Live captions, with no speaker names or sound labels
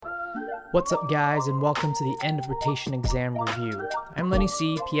What's up, guys, and welcome to the end of rotation exam review. I'm Lenny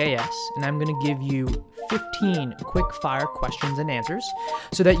C, PAS, and I'm going to give you 15 quick-fire questions and answers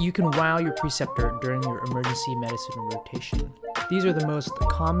so that you can wow your preceptor during your emergency medicine rotation. These are the most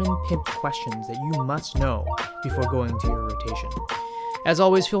common pimped questions that you must know before going to your rotation. As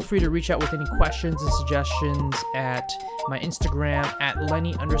always, feel free to reach out with any questions and suggestions at my Instagram at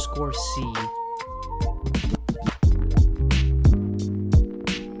Lenny_C.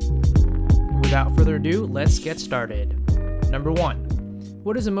 Without further ado, let's get started. Number 1.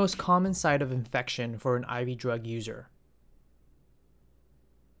 What is the most common site of infection for an IV drug user?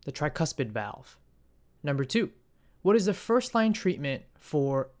 The tricuspid valve. Number 2. What is the first-line treatment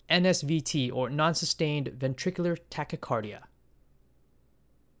for NSVT, or non-sustained ventricular tachycardia?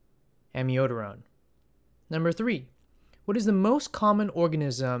 Amiodarone. Number 3. What is the most common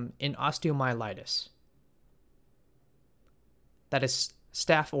organism in osteomyelitis? That is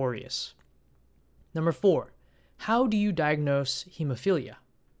Staph aureus. Number 4. How do you diagnose hemophilia?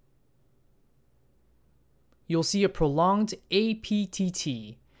 You'll see a prolonged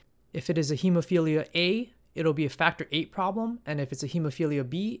APTT. If it is a hemophilia A, it'll be a factor 8 problem, and if it's a hemophilia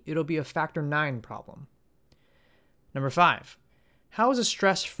B, it'll be a factor 9 problem. Number 5. How is a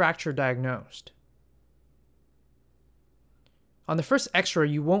stress fracture diagnosed? On the first x-ray,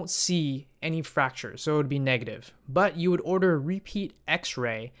 you won't see any fractures, so it would be negative, but you would order a repeat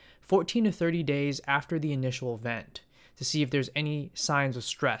x-ray 14 to 30 days after the initial event to see if there's any signs of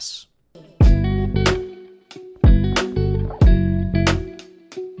stress.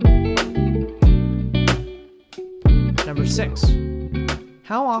 Number 6.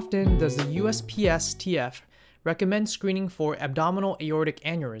 How often does the USPSTF recommend screening for abdominal aortic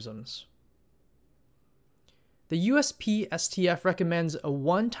aneurysms? The USPSTF recommends a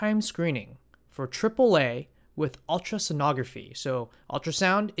one-time screening for AAA with ultrasonography, so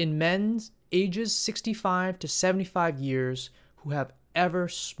ultrasound in men ages 65 to 75 years who have ever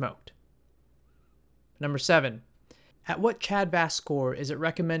smoked. Number 7. At what CHADSVASC score is it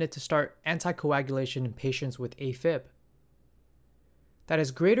recommended to start anticoagulation in patients with afib? That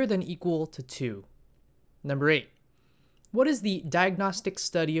is greater than equal to 2. Number 8. What is the diagnostic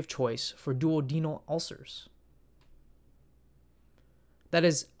study of choice for duodenal ulcers? That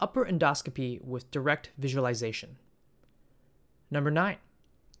is upper endoscopy with direct visualization. Number 9.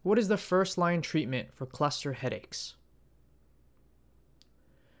 What is the first-line treatment for cluster headaches?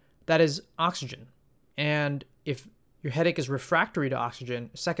 That is oxygen. And if your headache is refractory to oxygen,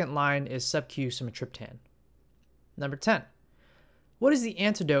 second line is sub-Q sumatriptan. Number 10. What is the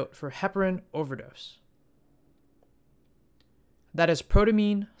antidote for heparin overdose? That is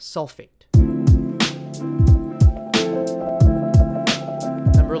protamine sulfate.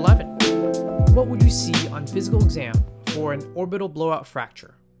 Number 11. What would you see on physical exam for an orbital blowout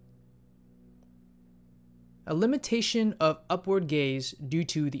fracture? A limitation of upward gaze due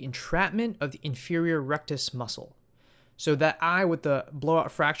to the entrapment of the inferior rectus muscle. So that eye with the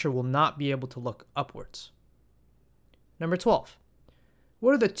blowout fracture will not be able to look upwards. Number 12.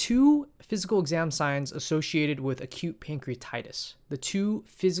 What are the 2 physical exam signs associated with acute pancreatitis? The 2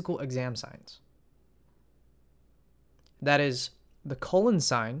 physical exam signs. That is the Cullen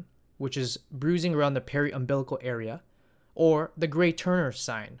sign, which is bruising around the periumbilical area, or the Gray-Turner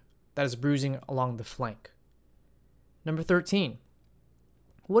sign, that is bruising along the flank. Number 13.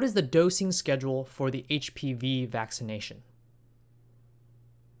 What is the dosing schedule for the HPV vaccination?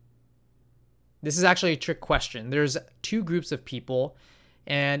 This is actually a trick question. There's 2 groups of people,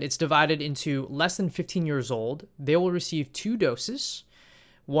 and it's divided into less than 15 years old. They will receive 2 doses,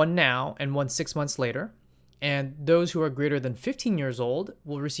 one now and one 6 months later. And those who are greater than 15 years old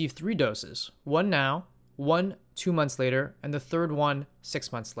will receive 3 doses, one now, one 2 months later, and the third one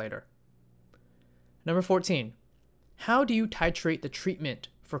 6 months later. Number 14. How do you titrate the treatment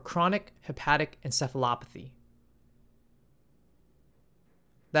for chronic hepatic encephalopathy?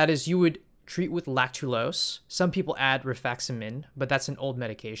 That is, you would treat with lactulose. Some people add rifaximin, but that's an old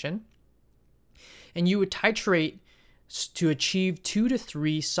medication. And you would titrate to achieve 2 to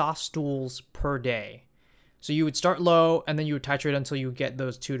 3 soft stools per day. So you would start low, and then you would titrate until you get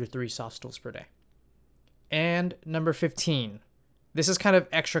those 2 to 3 soft stools per day. And number 15. This is kind of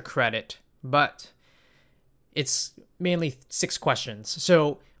extra credit, but it's mainly 6 questions.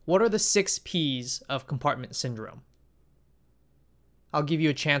 So what are the 6 P's of compartment syndrome? I'll give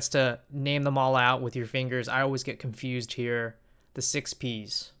you a chance to name them all out with your fingers. I always get confused here. The 6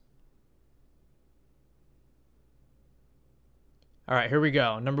 P's. All right, here we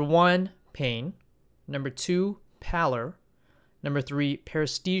go. Number 1, pain. Number 2, pallor. Number 3,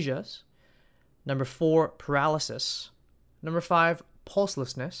 paresthesias. Number 4, paralysis. Number 5,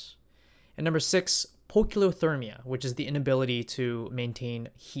 pulselessness. And number 6, poikilothermia, which is the inability to maintain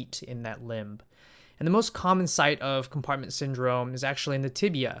heat in that limb. And the most common site of compartment syndrome is actually in the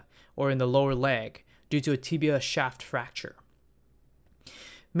tibia or in the lower leg due to a tibia shaft fracture.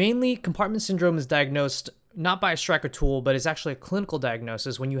 Mainly, compartment syndrome is diagnosed not by a Stryker tool, but it's actually a clinical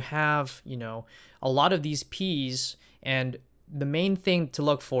diagnosis when you have, a lot of these P's, and the main thing to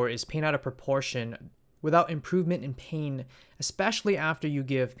look for is pain out of proportion without improvement in pain, especially after you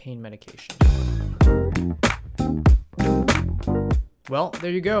give pain medication. Well,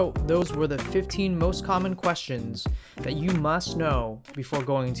 there you go. Those were the 15 most common questions that you must know before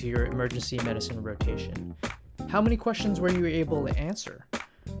going to your emergency medicine rotation. How many questions were you able to answer?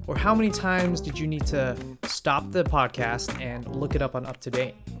 Or how many times did you need to stop the podcast and look it up on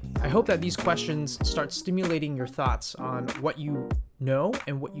Up-to-Date? I hope that these questions start stimulating your thoughts on what you know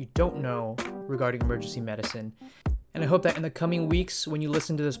and what you don't know regarding emergency medicine. And I hope that in the coming weeks, when you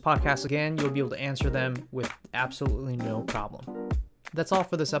listen to this podcast again, you'll be able to answer them with absolutely no problem. That's all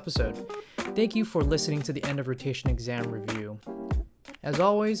for this episode. Thank you for listening to the end of rotation exam review. As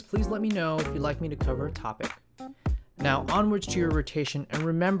always, please let me know if you'd like me to cover a topic. Now, onwards to your rotation, and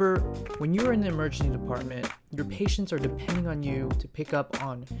remember, when you're in the emergency department, your patients are depending on you to pick up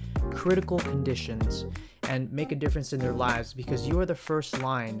on critical conditions and make a difference in their lives because you are the first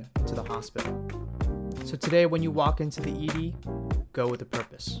line into the hospital. So today, when you walk into the ED, go with a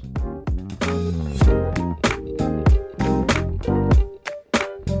purpose.